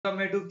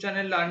YouTube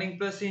channel learning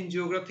plus in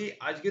geography.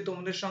 আজকে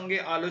তোমাদের সঙ্গে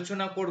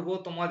আলোচনা করব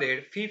তোমাদের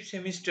ফিফথ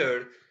সেমিস্টার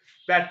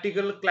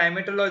প্র্যাকটিক্যাল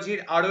ক্লাইমেটোলজির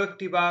আরও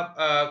একটি বা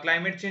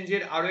ক্লাইমেট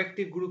চেঞ্জের আরও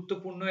একটি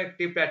গুরুত্বপূর্ণ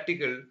একটি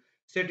প্র্যাকটিক্যাল,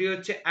 সেটি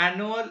হচ্ছে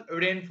annual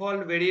rainfall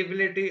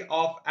variability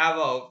of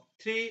above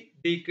 3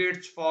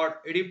 decades for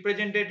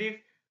representative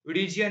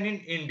region in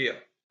India.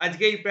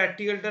 আজকে এই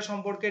প্র্যাকটিক্যালটা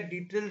সম্পর্কে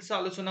ডিটেলস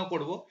আলোচনা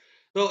করব।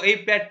 তো এই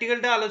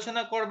প্র্যাকটিক্যালটা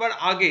আলোচনা করবার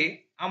আগে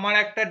আমার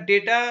একটা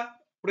ডেটা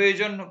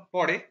প্রয়োজন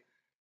পড়ে।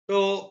 তো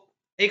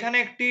এখানে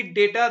একটি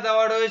ডেটা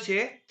দেওয়া রয়েছে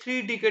 3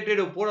 ডিকেটের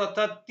উপর,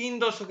 অর্থাৎ 3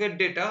 দশকের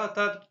ডেটা,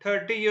 অর্থাৎ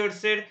 30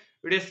 ইয়ার্সের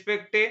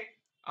রেসপেক্টে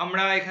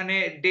আমরা এখানে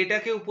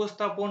ডেটাকে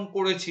উপস্থাপন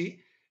করেছি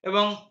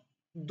এবং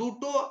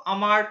দুটো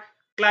আমার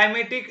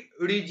ক্লাইমেটিক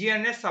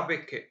রিজিয়নের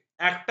সাপেক্ষে।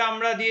 একটা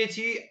আমরা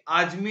দিয়েছি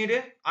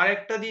আজমিরের,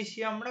 আরেকটা দিয়েছি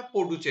আমরা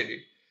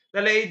পডুচেরির।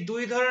 তাহলে এই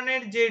দুই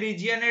ধরনের যে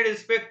রিজিয়নের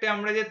রেসপেক্টে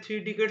আমরা যে 3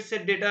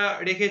 ডিকেটসের ডেটা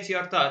রেখেছি,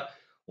 অর্থাৎ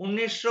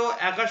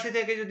 1981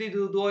 থেকে যদি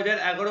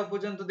 2011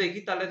 পর্যন্ত দেখি,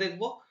 তাহলে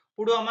দেখবো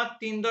পুরো আমার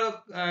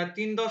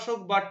 3 দশক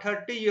বা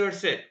 30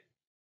 ইয়ার্সের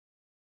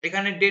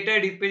এখানে ডেটা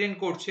রিপ্রেজেন্ট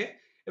করছে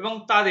এবং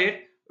তাদের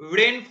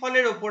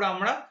রেনফলের ওপর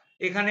আমরা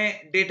এখানে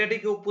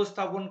ডেটাটিকে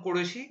উপস্থাপন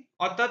করেছি।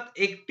 অর্থাৎ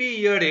একটি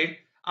ইয়ারের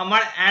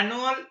আমার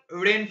অ্যানুয়াল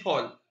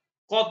রেনফল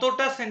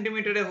কতটা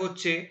সেন্টিমিটারে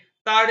হচ্ছে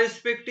তার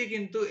রেসপেক্টে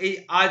কিন্তু এই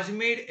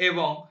আজমির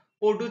এবং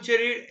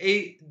পডুচেরির এই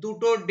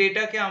দুটো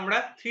ডেটাকে আমরা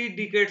 3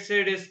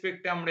 ডিকেটসের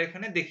রেসপেক্টে আমরা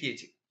এখানে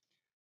দেখিয়েছি।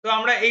 তো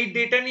আমরা এই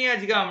ডেটা নিয়ে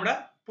আজকে আমরা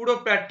পুরো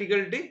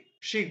প্র্যাকটিক্যালটি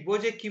শিখবো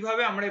যে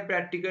কিভাবে আমরা এই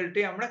প্র্যাকটিক্যালটি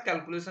আমরা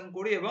ক্যালকুলেশন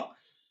করি এবং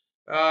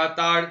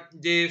তার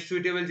যে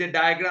সুইটেবল যে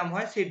ডায়াগ্রাম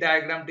হয় সেই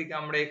ডায়াগ্রামটিকে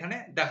আমরা এখানে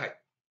দেখাই।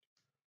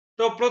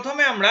 তো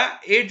প্রথমে আমরা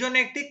এর জন্য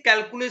একটি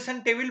ক্যালকুলেশন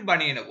টেবিল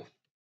বানিয়ে নেব।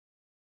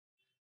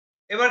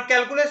 এবার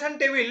ক্যালকুলেশন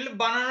টেবিল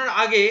বানানোর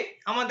আগে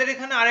আমাদের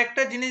এখানে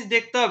আরেকটা জিনিস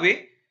দেখতে হবে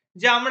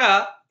যে আমরা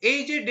এই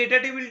যে ডেটা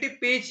টেবিলটি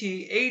পেয়েছি,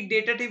 এই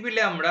ডেটা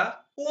টেবিলে আমরা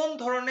কোন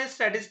ধরনের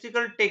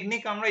স্ট্যাটিস্টিক্যাল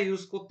টেকনিক আমরা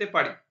ইউজ করতে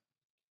পারি।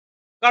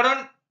 কারণ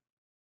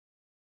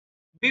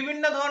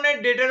বিভিন্ন ধরনের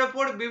ডেটার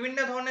উপর বিভিন্ন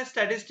ধরনের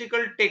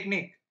স্ট্যাটিস্টিক্যাল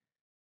টেকনিক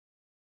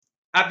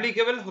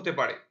অ্যাপ্লিকেবল হতে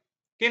পারে,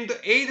 কিন্তু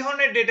এই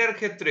ধরনের ডেটার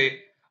ক্ষেত্রে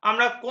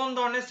আমরা কোন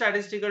ধরনের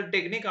স্ট্যাটিস্টিক্যাল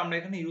টেকনিক আমরা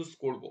এখানে ইউজ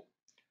করব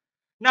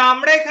না।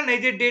 আমরা এখানে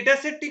যে ডেটা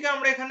সেটটিকে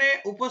আমরা এখানে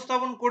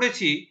উপস্থাপন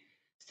করেছি,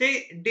 সেই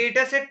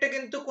ডেটা সেটটা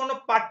কিন্তু কোনো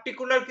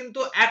পার্টিকুলার কিন্তু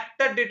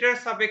একটা ডেটার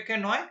সাপেক্ষে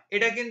নয়,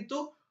 এটা কিন্তু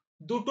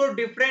দুটো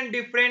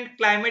ডিফারেন্ট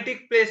ক্লাইমেটিক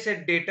প্লেসের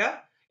ডেটা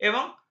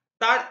এবং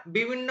তার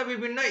বিভিন্ন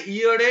বিভিন্ন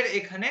ইয়ারের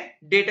এখানে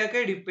ডেটাকে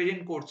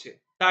রিপ্রেজেন্ট করছে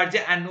তার যে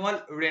অ্যানুয়াল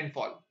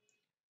রেনফল।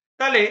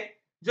 তাহলে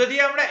যদি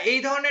আমরা এই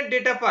ধরনের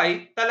ডেটা পাই,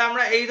 তাহলে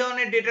আমরা এই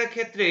ধরনের ডেটার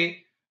ক্ষেত্রে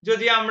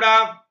যদি আমরা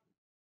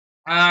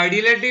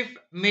রিলেটিভ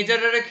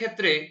মেজারের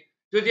ক্ষেত্রে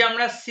যদি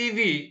আমরা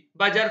সিভি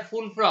বা যার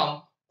ফুল ফর্ম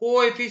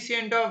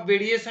কোএফিসিয়েন্ট অফ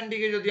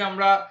ভেরিয়েশনটিকে যদি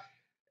আমরা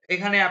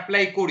এখানে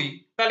অ্যাপ্লাই করি,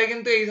 তাহলে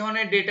কিন্তু এই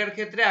ধরনের ডেটার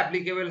ক্ষেত্রে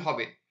অ্যাপ্লিকেবল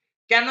হবে।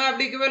 কেন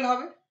অ্যাপ্লিকেবল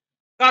হবে?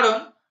 কারণ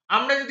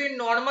আমরা যদি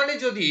নর্মালি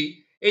যদি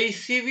এই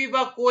সিভি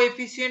বা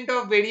কোএফিসিয়েন্ট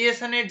অফ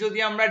ভেরিয়েশনের যদি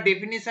আমরা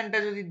ডেফিনিশনটা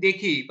যদি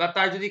দেখি বা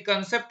তার যদি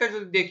কনসেপ্টটা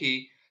যদি দেখি,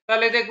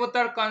 তাহলে দেখবো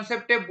তার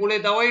কনসেপ্টে বলে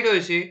দেওয়াই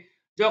রয়েছে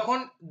যখন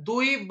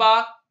দুই বা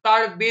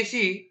তার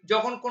বেশি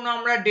যখন কোনো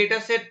আমরা ডেটা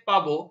সেট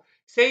পাবো,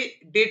 সেই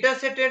ডেটা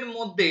সেটের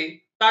মধ্যে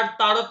তার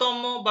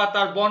তারতম্য বা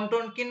তার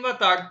বন্টন কিংবা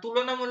তার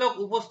তুলনামূলক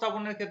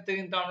উপস্থাপনের ক্ষেত্রে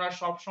কিন্তু আমরা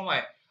সব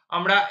সময়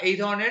আমরা এই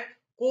ধরনের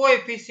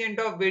কোএফিসিয়েন্ট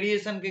অফ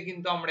ভেরিয়েশনকে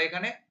কিন্তু আমরা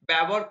এখানে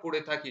ব্যবহার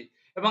করে থাকি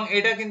এবং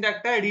এটা কিন্তু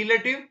একটা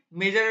রিলেটিভ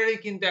মেজারেরই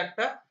কিন্তু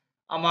একটা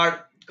আমার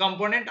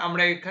কম্পোনেন্ট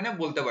আমরা এখানে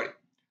বলতে পারি।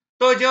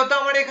 তো যেহেতু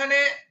আমার এখানে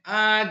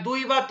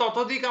দুই বা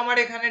ততোধিক আমার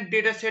এখানে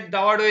ডেটা সেট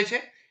দেওয়া রয়েছে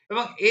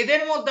এবং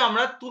এদের মধ্যে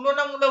আমরা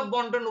তুলনামূলক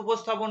বন্টন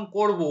উপস্থাপন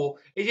করব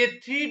এই যে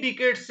 3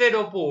 ডিকেটস এর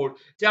ওপর,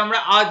 যে আমরা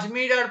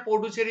আজমির আর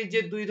পডুচেরির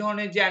যে দুই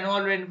ধরনের যে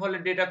অ্যানুয়াল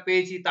রেনফলের ডেটা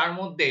পেয়েছি, তার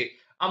মধ্যে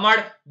আমার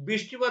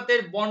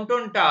বৃষ্টিপাতের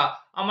বন্টনটা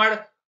আমার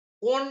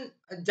কোন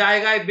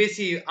জায়গায়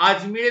বেশি,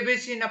 আজমিরে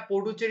বেশি না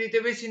পডুচেরিতে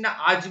বেশি, না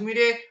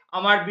আজমিরে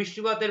আমার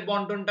বৃষ্টিপাতের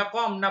বন্টনটা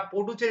কম না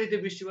পডুচেরিতে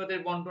বৃষ্টিপাতের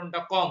বন্টনটা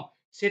কম,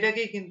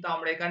 সেটাকেই কিন্তু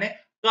আমরা এখানে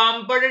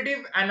কম্পারেটিভ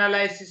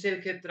অ্যানালাইসিসের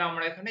ক্ষেত্রে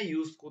আমরা এখানে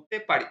ইউজ করতে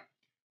পারি।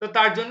 তো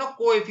তার জন্য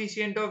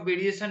কোএফিসিয়েন্ট অফ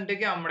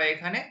ভেরিয়েশনটাকে আমরা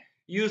এখানে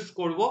ইউজ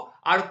করব।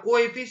 আর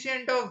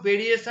কোএফিসিয়েন্ট অফ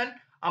ভেরিয়েশন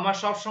আমার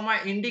সব সময়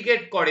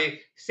ইন্ডিকেট করে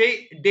সেই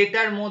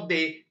ডেটার মধ্যে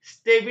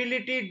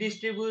স্টেবিলিটি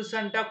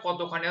ডিস্ট্রিবিউশনটা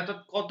কতখানি, অর্থাৎ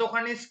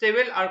কতখানি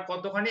স্টেবল আর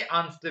কতখানি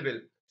আনস্টেবল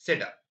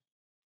সেটা।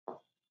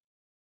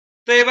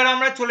 তো এবার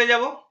আমরা চলে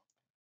যাব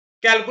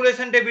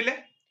ক্যালকুলেশন টেবিলে।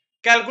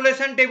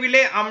 ক্যালকুলেশন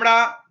টেবিলে আমরা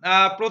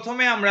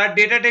প্রথমে আমরা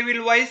ডেটা টেবিল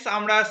ওয়াইজ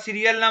আমরা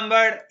সিরিয়াল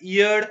নাম্বার,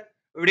 ইয়ার,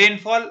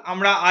 রেনফল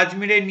আমরা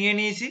আজমিরে নিয়ে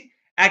নিয়েছি।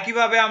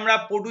 একইভাবে আমরা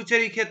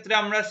পডুচেরি ক্ষেত্রে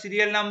আমরা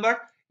সিরিয়াল নাম্বার,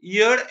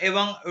 ইয়ার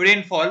এবং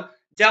রেনফল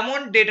যেমন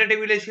ডেটা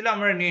টেবিলে ছিল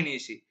আমরা নিয়ে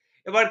নিয়েছি।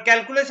 এবার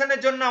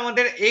ক্যালকুলেশনের জন্য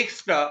আমাদের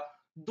এক্সট্রা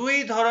দুই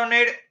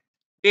ধরনের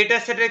ডেটা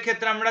সেটের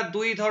ক্ষেত্রে আমরা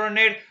দুই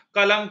ধরনের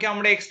কলামকে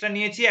আমরা এক্সট্রা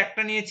নিয়েছি।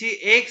 একটা নিয়েছি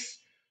এক্স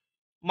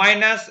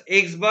মাইনাস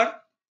এক্স বার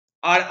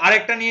আর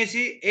আরেকটা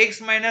নিয়েছি x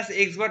মাইনাস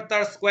এক্স বার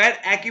তার স্কোয়ার।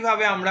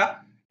 একইভাবে আমরা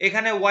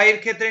এখানে y এর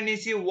ক্ষেত্রে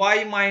নিয়েছি y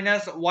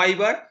মাইনাস ওয়াই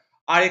বার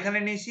আর এখানে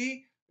নিয়েছি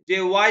যে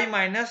y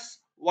মাইনাস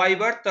y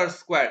বার তার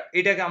স্কোয়ার,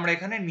 এটাকে আমরা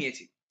এখানে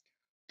নিয়েছি।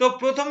 তো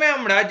প্রথমে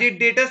আমরা যে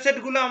ডেটা সেট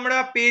গুলো আমরা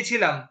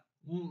পেয়েছিলাম,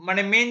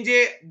 মানে মেন যে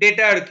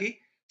ডেটা আর কি,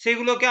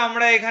 সেগুলোকে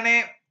আমরা এখানে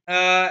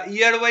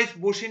ইয়ার ওয়াইজ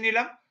বসিয়ে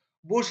নিলাম।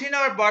 বসিয়ে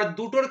নেওয়ার পর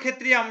দুটোর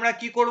ক্ষেত্রে আমরা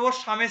কি করব,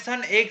 সামেশন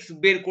এক্স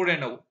বের করে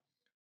নেব।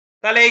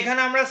 তাহলে এখানে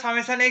আমরা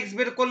সামেশন এক্স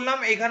বের করলাম,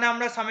 এখানে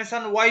আমরা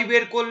সামেশন ওয়াই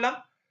বের করলাম।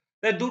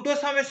 তাই দুটো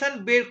সামেশন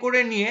বের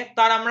করে নিয়ে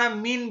তার আমরা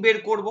মিন বের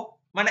করব,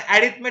 মানে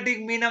অ্যারিথমেটিক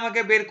মিন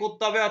আমাকে বের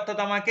করতে হবে, অর্থাৎ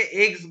আমাকে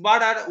এক্স বার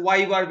আর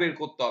ওয়াই বার বের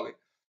করতে হবে।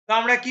 তো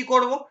আমরা কি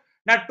করব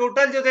না,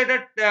 টোটাল যদি এটা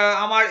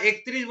আমার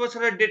 31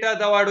 বছরের ডেটা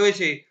দেওয়া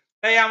রয়েছে,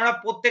 তাই আমরা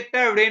প্রত্যেকটা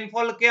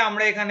রেইনফলকে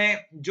আমরা এখানে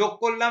যোগ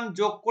করলাম,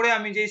 যোগ করে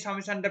আমি যেই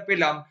সামেশনটা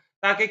পেলাম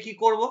তাকে কি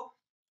করব,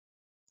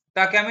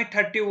 তাকে আমি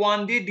 31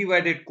 দিয়ে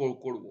ডিভাইডেড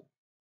করব।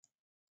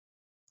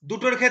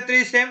 দুটোর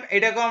ক্ষেত্রেই সেম,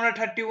 এটাকেও আমরা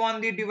 31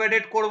 দিয়ে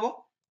ডিভাইডেড করব।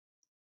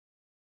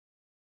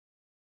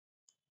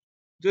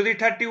 যদি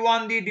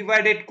 31 দিয়ে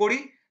ডিভাইডেড করি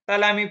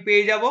তাহলে আমি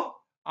পেয়ে যাব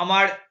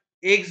আমার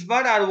x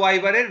বার আর y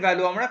বারের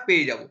ভ্যালু আমরা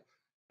পেয়ে যাব।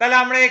 তাহলে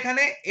আমরা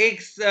এখানে x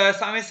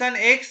সামেশন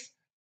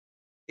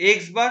x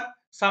বার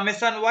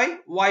সামেশন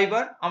y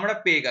বার আমরা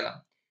পেয়ে গেলাম।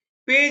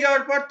 পেয়ে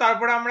যাওয়ার পর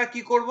তারপরে আমরা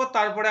কি করব,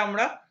 তারপরে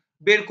আমরা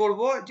বের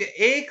করব যে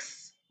x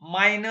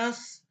মাইনাস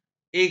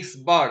x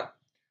বার।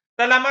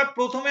 তাহলে আমার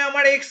প্রথমে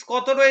আমার x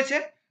কত রয়েছে,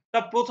 তা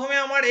প্রথমে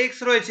আমার x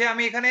রয়েছে,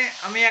 আমি এখানে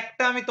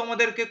আমি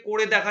তোমাদেরকে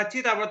করে দেখাচ্ছি,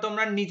 তারপর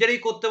তোমরা নিজেরাই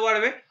করতে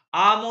পারবে।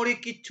 আহামরি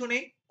কিচ্ছু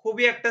নেই,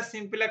 খুবই একটা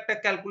সিম্পল একটা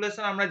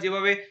ক্যালকুলেশন, আমরা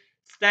যেভাবে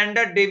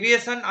স্ট্যান্ডার্ড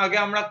ডেভিয়েশন আগে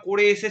আমরা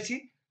করে এসেছি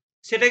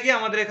সেটাকে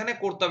আমাদের এখানে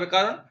করতে হবে।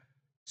 কারণ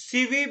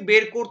সিভি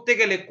বের করতে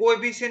গেলে,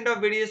 কোএফিসিয়েন্ট অফ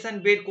ভেরিয়েশন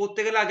বের করতে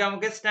গেলে আগে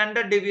আমাকে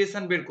স্ট্যান্ডার্ড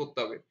ডেভিয়েশন বের করতে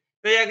হবে।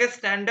 তাই আগে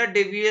স্ট্যান্ডার্ড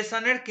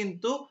ডেভিয়েশনের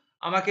কিন্তু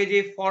আমাকে যে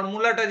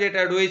ফর্মুলাটা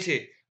যেটা রয়েছে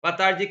বা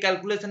তার যে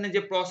ক্যালকুলেশনের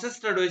যে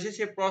প্রসেসটা রয়েছে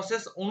সেই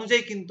প্রসেস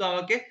অনুযায়ী কিন্তু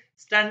আমাকে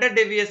স্ট্যান্ডার্ড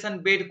ডেভিয়েশন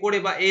বের করে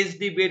বা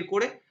এসডি বের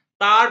করে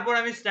তারপর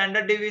আমি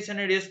স্ট্যান্ডার্ড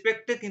ডেভিয়েশনের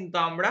রেসপেক্টে কিন্তু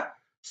আমরা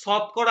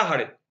শতকরা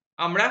হারে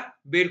আমরা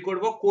বের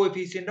করব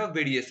কোএফিসিয়েন্ট অফ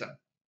ভেরিয়েশন।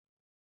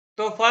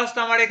 তো ফার্স্ট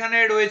আমার এখানে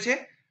রয়েছে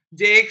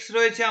যে এক্স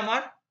রয়েছে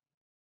আমার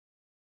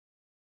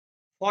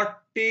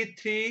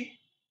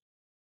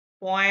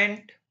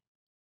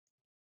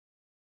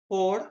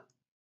 43.4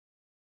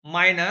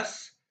 মাইনাস,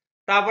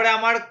 তারপরে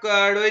আমার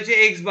রয়েছে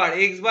এক্স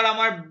বার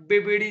আমার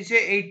বেরিয়েছে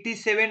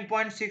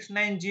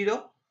 87.690,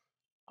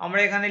 আমরা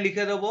এখানে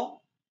লিখে দেবো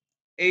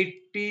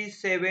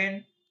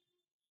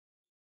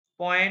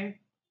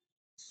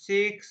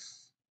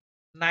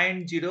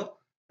 87.690।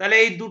 তাহলে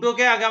এই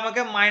দুটোকে আগে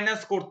আমাকে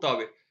মাইনাস করতে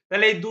হবে।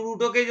 তাহলে এই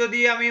দুটোকে যদি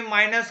আমি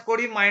মাইনাস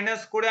করি,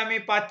 মাইনাস করে আমি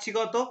পাচ্ছি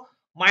কত,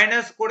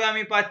 মাইনাস করে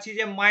আমি পাচ্ছি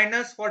যে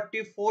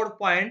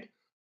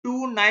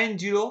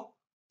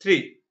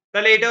 -44.2903।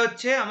 তাহলে এটা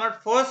হচ্ছে আমার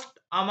ফার্স্ট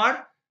আমার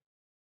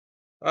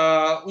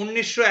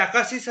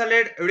 1981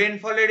 সালের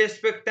রেনফলের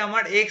রেসপেক্টে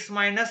আমার এক্স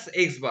মাইনাস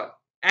এক্স বার।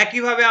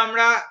 একইভাবে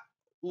আমরা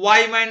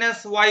ওয়াই মাইনাস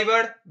ওয়াই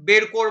বার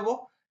বের করব,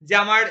 যে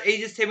আমার এই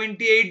যে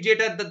 78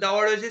 যেটা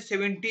দেওয়া রয়েছে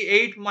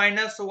 78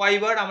 মাইনাস ওয়াই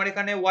বার, আমার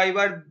এখানে ওয়াই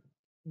বার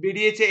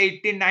বেরিয়েছে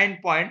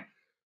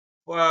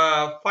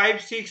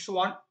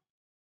 89.561।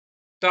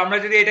 তো আমরা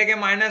যদি এটাকে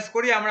মাইনাস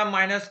করি,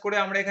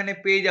 আমরা এখানে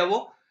পেয়ে যাব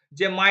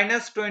যে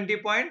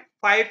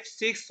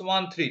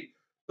 -20.5613।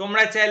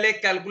 তোমরা চাইলে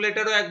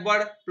ক্যালকুলেটরও একবার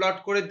প্লট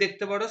করে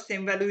দেখতে পারো,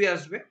 সেম ভ্যালুই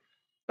আসবে।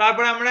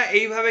 তারপর আমরা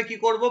এইভাবে কি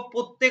করব,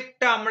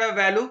 প্রত্যেকটা আমরা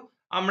ভ্যালু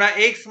আমরা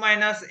এক্স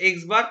মাইনাস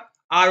এক্স বার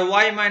আর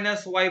ওয়াই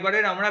মাইনাস ওয়াই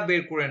বারের আমরা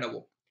বের করে নেব।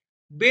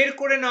 বের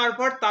করে নেওয়ার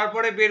পর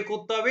তারপরে বের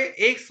করতে হবে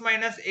এক্স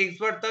মাইনাস এক্স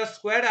বার তার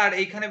স্কোয়ার, আর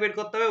এইখানে বের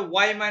করতে হবে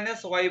ওয়াই মাইনাস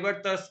ওয়াই বার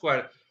তার স্কোয়ার।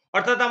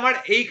 অর্থাৎ আমার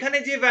এইখানে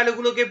যে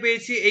ভ্যালুগুলোকে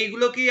পেয়েছি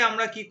এইগুলোকেই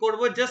আমরা কি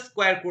করব, জাস্ট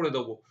স্কোয়ার করে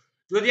দেবো।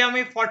 যদি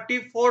আমি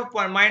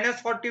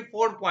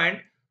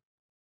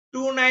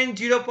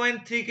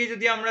 -44.290.3 কে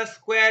যদি আমরা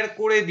স্কোয়ার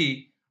করে দিই,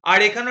 আর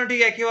এখানেও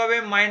ঠিক একইভাবে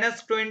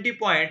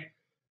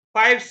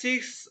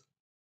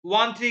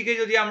 -20.5613 কে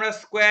যদি আমরা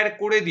স্কোয়ার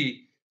করে দিই,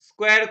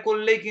 স্কোয়ার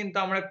করলেই কিন্তু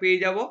আমরা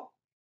পেয়ে যাব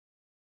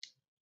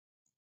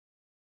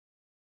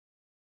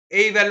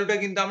এই ভ্যালুটা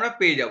কিন্তু আমরা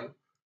পেয়ে যাব,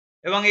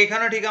 এবং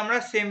এখানেও ঠিক আমরা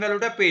সেম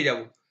ভ্যালুটা পেয়ে যাব।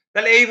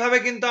 তাহলে এইভাবে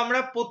কিন্তু আমরা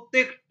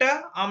প্রত্যেকটা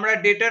আমরা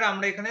ডেটার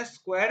আমরা এখানে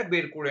স্কোয়ার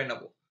বের করে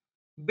নেব।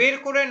 বের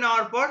করে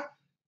নেওয়ার পর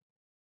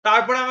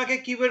তারপর আমাকে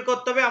কি বের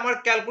করতে হবে, আমার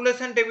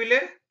ক্যালকুলেশন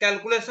টেবিলের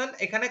ক্যালকুলেশন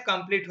এখানে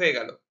কমপ্লিট হয়ে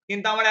গেল,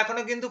 কিন্তু আমার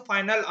এখনো কিন্তু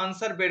ফাইনাল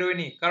আনসার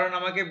বেরোয়নি, কারণ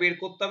আমাকে বের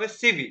করতে হবে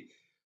সিভি।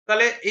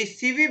 তাহলে এই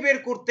সিভি বের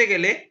করতে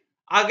গেলে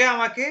আগে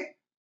আমাকে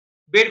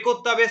বের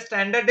করতে হবে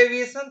স্ট্যান্ডার্ড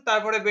ডেভিয়েশন,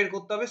 তারপরে বের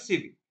করতে হবে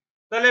সিভি।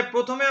 তাহলে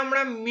প্রথমে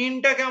আমরা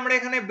মিনটাকে আমরা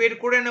এখানে বের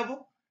করে নেব।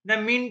 না,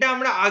 মিনটা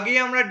আমরা আগেই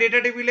আমরা ডেটা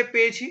টেবিলে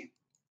পেয়েছি,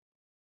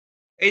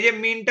 এই যে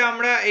মিনটা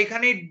আমরা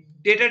এখানেই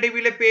ডেটা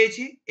টেবিলে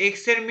পেয়েছি,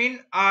 এক্স এর মিন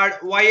আর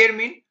ওয়াই এর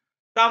মিন।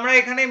 তো আমরা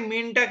এখানে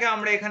মিনটাকে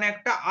আমরা এখানে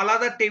একটা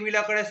আলাদা টেবিল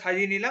আকারে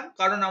সাজিয়ে নিলাম,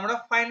 কারণ আমরা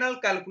ফাইনাল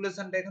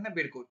ক্যালকুলেশনটা এখানে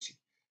বের করছি।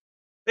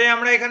 তাই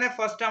আমরা এখানে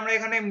ফার্স্টে আমরা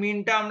এখানে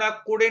মিনটা আমরা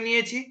করে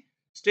নিয়েছি,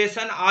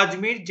 স্টেশন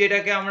আজমির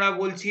যেটাকে আমরা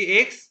বলছি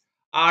এক্স,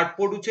 আর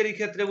পডুচেরি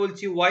ক্ষেত্রে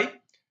বলছি ওয়াই।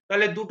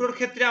 তাহলে দুটোর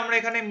ক্ষেত্রে আমরা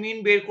এখানে মিন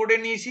বের করে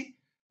নিয়েছি।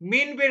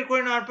 মিন বের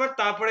করে নেওয়ার পর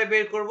তারপরে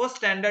বের করব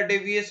স্ট্যান্ডার্ড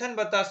ডেভিয়েশন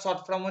বা তার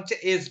শর্ট ফর্ম হচ্ছে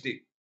এসডি।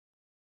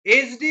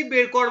 এসডি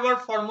বের করবার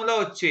ফর্মুলা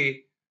হচ্ছে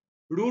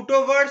root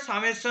over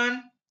summation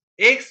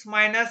x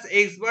minus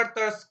x bar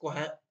তার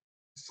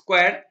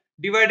স্কোয়ার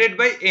ডিভাইডেড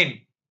বাই এন।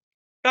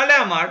 তাহলে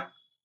আমার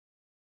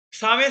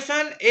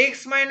summation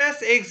x minus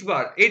x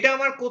bar এটা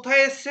আমার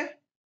কোথায় এসছে,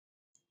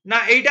 না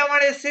এইটা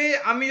আমার এসছে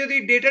আমি যদি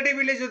ডেটা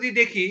টেবিলে যদি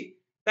দেখি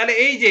তাহলে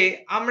এই যে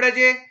আমরা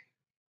যে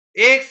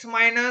x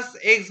মাইনাস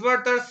এক্স বার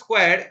তার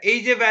স্কোয়ার এই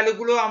যে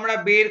ভ্যালুগুলো আমরা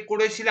বের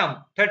করেছিলাম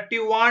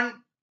 31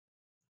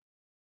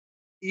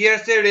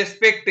 ইয়ার্স এর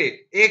রেসপেক্টে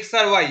x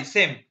আর y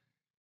সেম,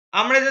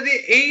 আমরা যদি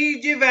এই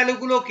যে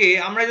ভ্যালুগুলোকে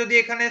আমরা যদি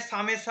এখানে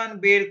সামেশন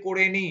বের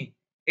করে নিই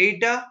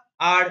এইটা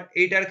আর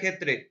এইটার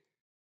ক্ষেত্রে,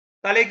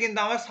 তাহলে কিন্তু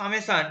আমার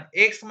summation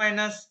x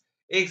minus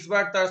x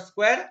bar তার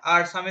স্কোয়ার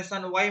আর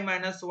summation y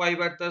minus y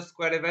bar তার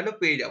স্কোয়ারের ভ্যালু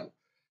পেয়ে যাব।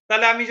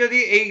 তাহলে আমি যদি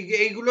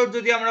এইগুলোর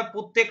যদি আমরা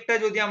প্রত্যেকটা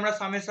যদি আমরা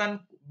সামেশন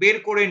বের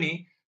করে নিই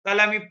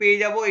তাহলে আমি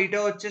পেয়ে যাব এইটা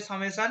হচ্ছে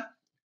summation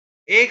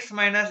x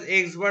minus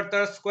x bar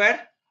তার স্কোয়ার,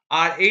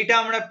 আর এইটা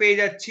আমরা পেয়ে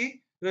যাচ্ছি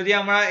যদি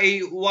আমরা এই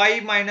y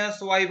মাইনাস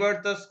ওয়াই বার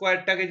তার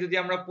স্কোয়ারটাকে যদি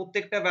আমরা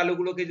প্রত্যেকটা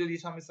ভ্যালুগুলোকে যদি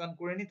সামেশন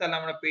করে নিই তাহলে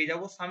আমরা পেয়ে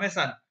যাব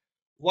summation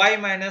y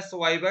minus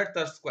y bar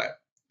তার স্কোয়ার।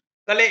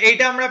 তাহলে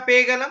এইটা আমরা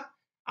পেয়ে গেলাম।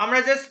 আমরা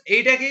জাস্ট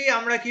এইটাকেই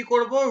আমরা কি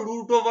করব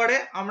রুট ওভারে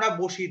আমরা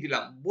বসিয়ে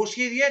দিলাম,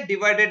 বসিয়ে দিয়ে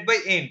ডিভাইডেড বাই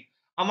n।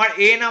 আমার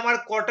n আমার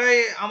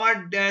কটায় আমার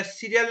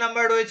সিরিয়াল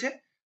নাম্বার রয়েছে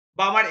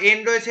বা আমার n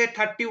রয়েছে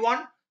 31,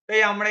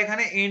 তাই আমরা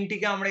এখানে n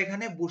টিকে আমরা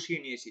এখানে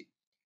বসিয়ে নিয়েছি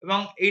এবং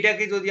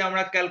এইটাকে যদি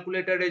আমরা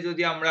ক্যালকুলেটরে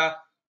যদি আমরা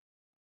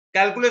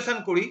ক্যালকুলেশন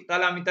করি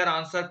তাহলে আমি তার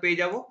আনসার পেয়ে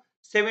যাব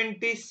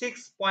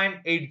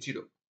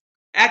 76.80।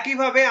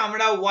 একইভাবে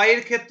আমরা y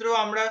এর ক্ষেত্রেও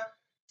আমরা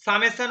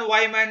summation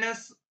y minus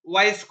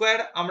Y square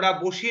আমরা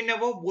বসিয়ে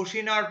নেব,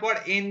 বসিয়ে নেওয়ার পর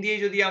n দিয়ে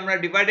যদি আমরা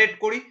ডিভাইডেড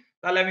করি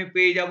তাহলে আমি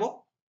পেয়ে যাব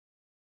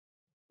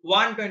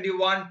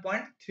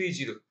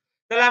 121.30।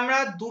 তাহলে আমরা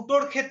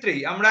দুটোর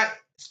ক্ষেত্রেই আমরা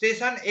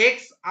স্টেশন x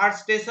আর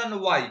স্টেশন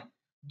y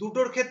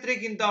দুটোর ক্ষেত্রে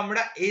কিন্তু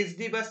আমরা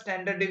এসডি বা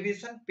স্ট্যান্ডার্ড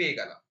ডেভিয়েশন পেয়ে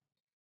গেলাম।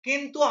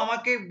 কিন্তু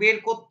আমাকে বের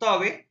করতে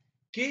হবে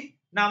কি,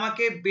 না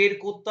আমাকে বের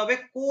করতে হবে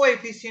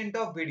কোএফিসিয়েন্ট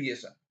অফ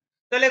ভেরিয়েশন।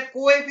 তাহলে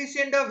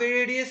কোএফিসিয়েন্ট অফ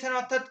ভেরিয়েশন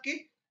অর্থাৎ কি,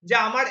 যে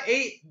আমার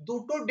এই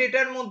দুটো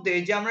ডেটার মধ্যে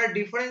যে আমরা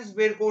ডিফারেন্স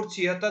বের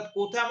করছি অর্থাৎ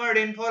কোথায় আমার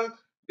রেনফল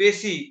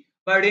বেশি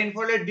বা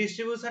রেনফলের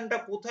ডিস্ট্রিবিউশনটা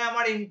কোথায়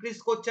আমার ইনক্রিজ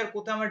করছে আর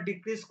কোথায় আমার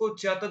ডিক্রিজ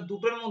করছে অর্থাৎ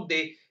দুটোর মধ্যে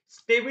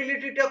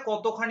স্টেবিলিটিটা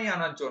কতখানি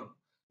আনার জন্য।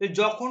 তো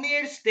যখনই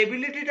এর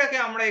স্টেবিলিটিটাকে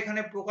আমরা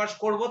এখানে প্রকাশ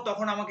করব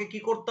তখন আমাকে কি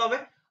করতে হবে,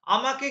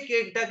 আমাকে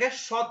এটাকে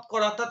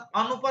শতকরা অর্থাৎ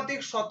আনুপাতিক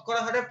শতকরা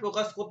হারে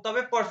প্রকাশ করতে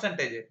হবে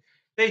পার্সেন্টেজে।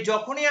 তাই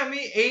যখনই আমি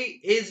এই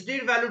এসডি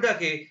এর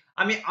ভ্যালুটাকে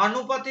আমি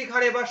আনুপাতিক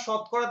হারে বা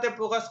শতকরাতে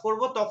প্রকাশ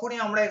করব তখনই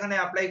আমরা এখানে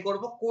অ্যাপ্লাই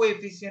করব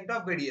কোএফিসিয়েন্ট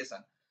অফ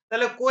ভেরিয়েশন।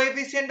 তাহলে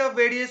কোএফিসিয়েন্ট অফ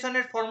ভেরিয়েশন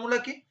এর ফর্মুলা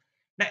কি,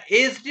 না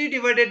SD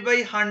divided by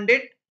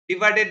 100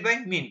 divided by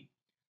mean.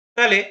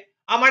 তাহলে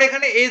আমার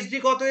এখানে এসডি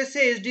কত এসেছে,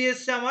 এসডি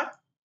এসেছে আমার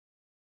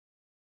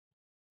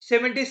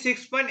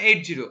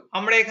 76.80।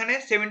 আমরা এখানে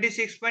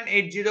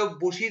 76.80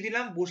 বসিয়ে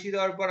দিলাম, বসিয়ে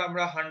দেওয়ার পর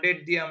আমরা 100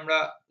 দিয়ে আমরা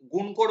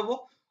গুণ করব,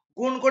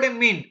 গুণ করে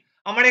মিন।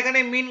 আমার এখানে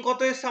মিন কত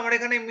এসছে, আমার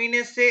এখানে মিন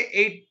এসছে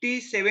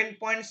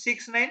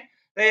 87.69।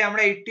 তাই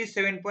আমরা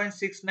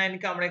 87.69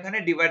 কে আমরা এখানে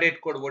ডিভাইডেড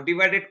করব,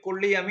 ডিভাইডেড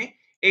করলেই আমি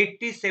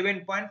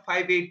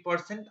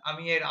 87.58%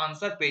 আমি এর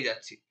আনসার পেয়ে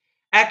যাচ্ছি।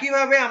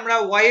 একইভাবে আমরা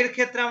y এর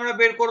ক্ষেত্রে আমরা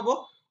বের করব,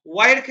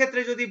 y এর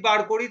ক্ষেত্রে যদি বার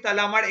করি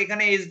তাহলে আমার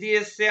এখানে এসডি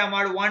এসছে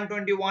আমার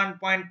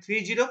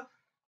 121.30।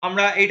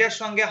 আমরা এটার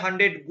সঙ্গে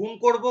 100 গুণ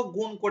করব,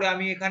 গুণ করে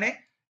আমি এখানে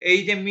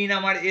এই যে মিন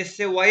আমার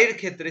এসছে y এর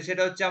ক্ষেত্রে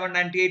সেটা হচ্ছে আমার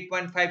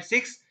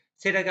 98.56,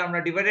 সেটাকে আমরা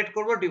ডিভাইডেড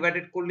করব,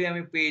 ডিভাইডেড করলে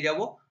আমি পেয়ে যাব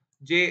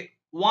যে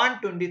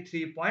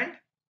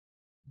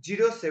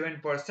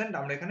 123.07%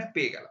 আমরা এখানে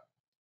পেয়ে গেলাম।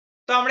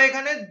 তো আমরা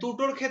এখানে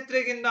দুটোর ক্ষেত্রে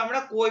কিন্তু আমরা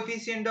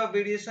কোএফিসিয়েন্ট অফ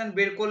ভেরিয়েশন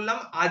বের করলাম।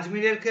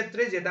 আজমিরের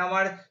ক্ষেত্রে যেটা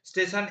আমার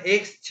স্টেশন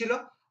x ছিল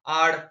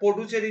আর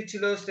পটুচেরি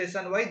ছিল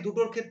স্টেশন y,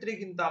 দুটোর ক্ষেত্রেই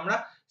কিন্তু আমরা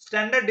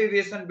স্ট্যান্ডার্ড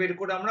ডেভিয়েশন বের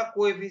করে আমরা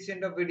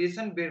কোএফিসিয়েন্ট অফ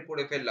ভেরিয়েশন বের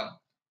করে ফেললাম।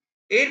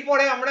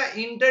 এরপরে আমরা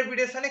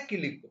ইন্টারপ্রিটেশনে কি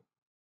লিখব,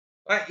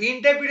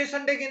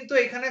 ইন্টারপ্রিটেশনটা কিন্তু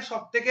এখানে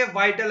সবথেকে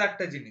ভাইটাল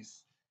একটা জিনিস।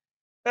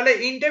 তাহলে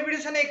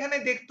ইন্টারপ্রিটেশনে এখানে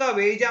দেখতে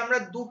হবে এই যে আমরা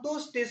দুটো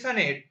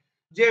স্টেশনের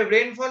যে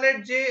রেনফলের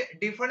যে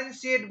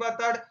ডিফারেন্সিয়েট বা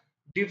তার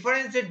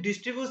ডিফারেন্সের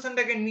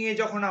ডিস্ট্রিবিউশনটাকে নিয়ে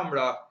যখন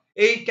আমরা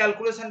এই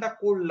ক্যালকুলেশনটা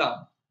করলাম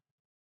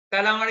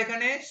তাহলে আমার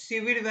এখানে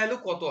সিভির ভ্যালু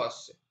কত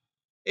আসছে।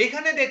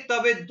 এখানে দেখতে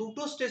হবে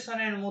দুটো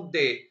স্টেশনের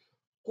মধ্যে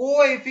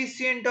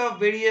কোএফিসিয়েন্ট অফ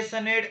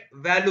ভেরিয়েশনের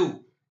ভ্যালু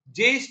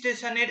যেই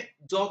স্টেশনের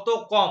যত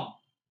কম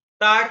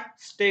তার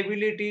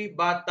স্টেবিলিটি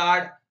বা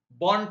তার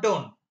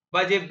বন্টন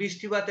বা যে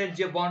বৃষ্টিপাতের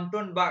যে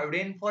বন্টন বা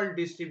রেনফল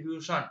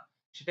ডিস্ট্রিবিউশন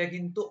সেটা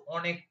কিন্তু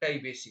অনেকটাই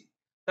বেশি।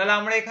 তাহলে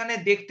আমরা এখানে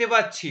দেখতে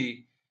পাচ্ছি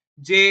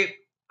যে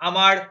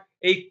আমার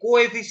এই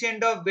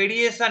কোএফিসিয়েন্ট অফ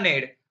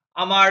ভেরিয়েশনের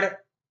আমার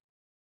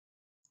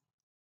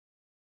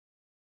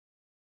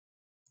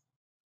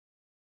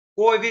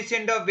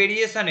কোএফিসিয়েন্ট অফ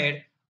ভেরিয়েশনের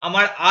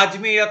আমার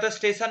আজমির অর্থাৎ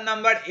স্টেশন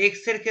নাম্বার x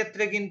এর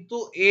ক্ষেত্রে কিন্তু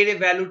এর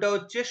ভ্যালুটা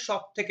হচ্ছে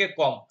সব থেকে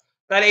কম।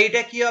 তাহলে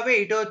এইটা কি হবে,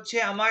 এটা হচ্ছে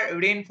আমার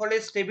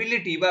রেইনফলের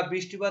স্টেবিলিটি বা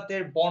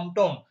বৃষ্টিপাতের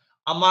বন্টন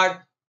আমার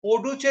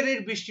পডুচেরির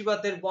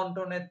বৃষ্টিপাতের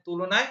বন্টনের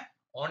তুলনায়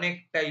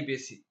অনেকটাই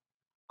বেশি।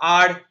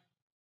 আর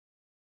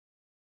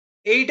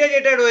এইটা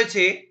যেটা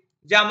রয়েছে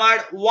যে আমার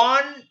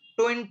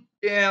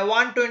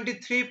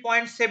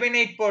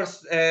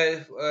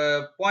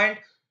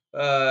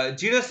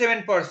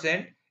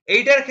 123.78%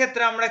 এইটার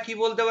ক্ষেত্রে আমরা কি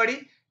বলতে পারি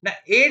না,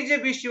 এর যে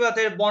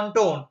বৃষ্টিপাতের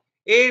বন্টন,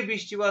 এর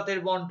বৃষ্টিপাতের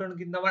বন্টন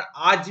কিন্তু আমার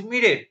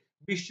আজমিরের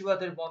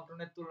বৃষ্টিপাতের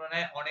বন্টনের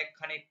তুলনায়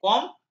অনেকখানি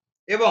কম,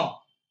 এবং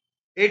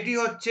এটি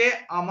হচ্ছে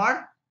আমার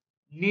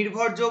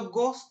নির্ভরযোগ্য,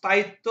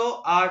 স্থায়িত্ব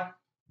আর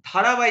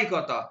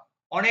ধারাবাহিকতা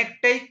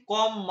অনেকটাই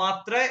কম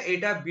মাত্রায়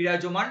এটা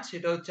বিরাজমান,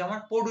 সেটা হচ্ছে আমার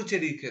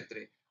পডুচেরির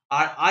ক্ষেত্রে।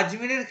 আর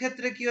আজমিরের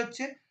ক্ষেত্রে কি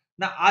হচ্ছে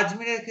না,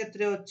 আজমিরের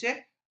ক্ষেত্রে হচ্ছে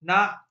না,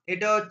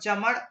 এটা হচ্ছে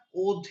আমার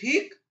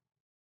অধিক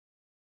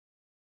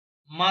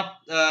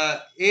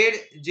এর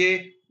যে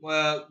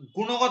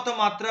গুণগত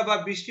মাত্রা বা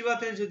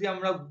বৃষ্টিপাতের যদি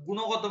আমরা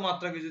গুণগত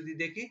মাত্রাকে যদি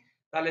দেখি,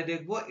 তাহলে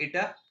দেখব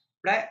এটা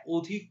প্রায়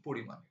অধিক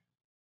পরিমাণে।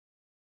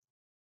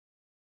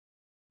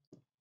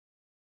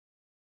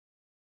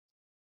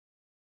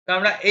 তা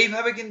আমরা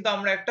এইভাবে কিন্তু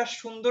আমরা একটা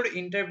সুন্দর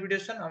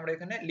ইন্টারপ্রিটেশন আমরা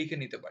এখানে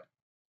লিখে নিতে পারি।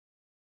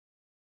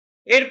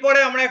 এরপরে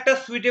আমরা একটা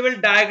সুইটেবল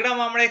ডায়াগ্রাম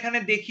আমরা এখানে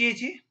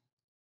দেখিয়েছি,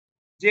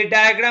 যে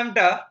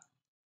ডায়াগ্রামটা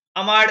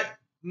আমার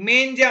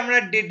মেন যে আমরা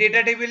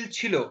ডেটা টেবিল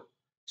ছিল,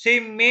 সেই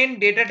মেন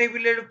ডেটা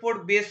টেবিলের উপর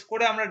বেস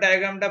করে আমরা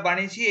ডায়াগ্রামটা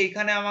বানিয়েছি।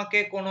 এইখানে আমাকে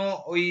কোনো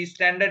ওই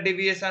স্ট্যান্ডার্ড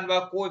ডেভিয়েশন বা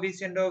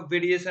কোএফিসিয়েন্ট অফ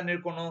ভেরিয়েশন এর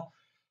কোনো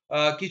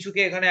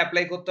কিছুকে এখানে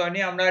অ্যাপ্লাই করতে হয়নি।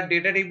 আমরা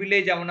ডেটা টেবিলে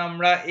যেমন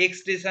আমরা এক্স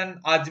স্টেশন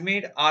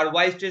আজমির আর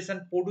ওয়াই স্টেশন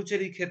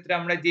পডুচেরির ক্ষেত্রে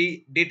আমরা যেই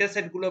ডেটা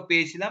সেট গুলো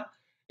পেয়েছিলাম,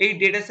 এই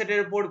ডেটা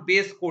সেটের উপর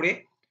বেস করে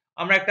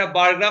আমরা একটা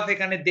বার গ্রাফ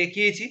এখানে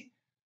দেখিয়েছি,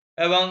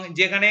 এবং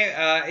যেখানে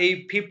এই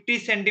 50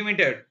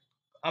 সেন্টিমিটার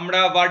আমরা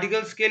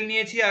ভার্টিক্যাল স্কেল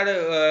নিয়েছি, আর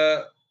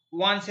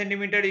 1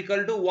 সেন্টিমিটার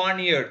ইকুয়াল টু 1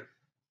 ইয়ার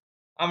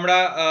আমরা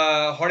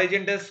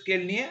হরিজন্টাল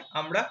স্কেল নিয়ে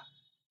আমরা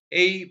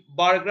এই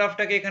বার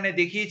গ্রাফটাকে এখানে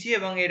দেখিয়েছি,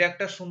 এবং এর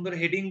একটা সুন্দর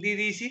হেডিং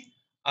দিয়ে দিয়েছি,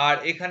 আর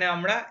এখানে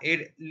আমরা এর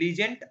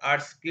লিজেন্ড আর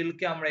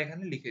স্কেলকে আমরা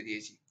এখানে লিখে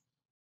দিয়েছি।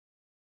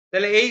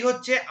 তাহলে এই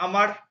হচ্ছে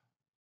আমার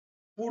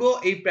পুরো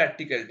এই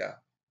প্র্যাকটিক্যালটা।